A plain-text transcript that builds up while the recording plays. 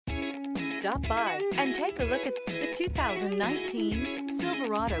Stop by and take a look at the 2019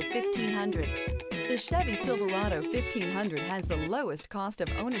 Silverado 1500. The Chevy Silverado 1500 has the lowest cost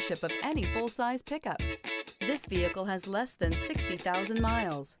of ownership of any full-size pickup. This vehicle has less than 60,000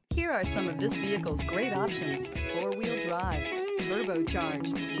 miles. Here are some of this vehicle's great options: four-wheel drive,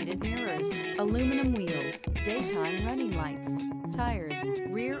 turbocharged, heated mirrors, aluminum wheels, daytime running lights, tires,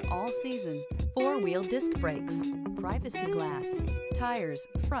 rear all-season, four-wheel disc brakes, privacy glass, tires,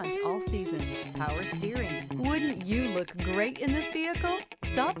 front all-season, power steering. Wouldn't you look great in this vehicle?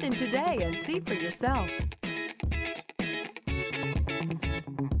 Stop in today and see for yourself.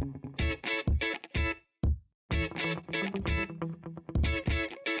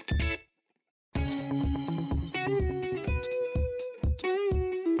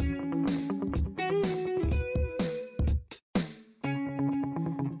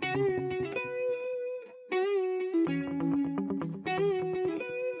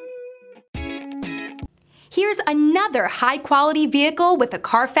 Here's another high-quality vehicle with a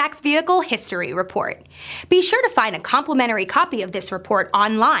CARFAX Vehicle History Report. Be sure to find a complimentary copy of this report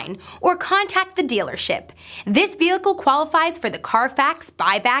online or contact the dealership. This vehicle qualifies for the CARFAX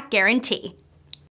Buyback Guarantee.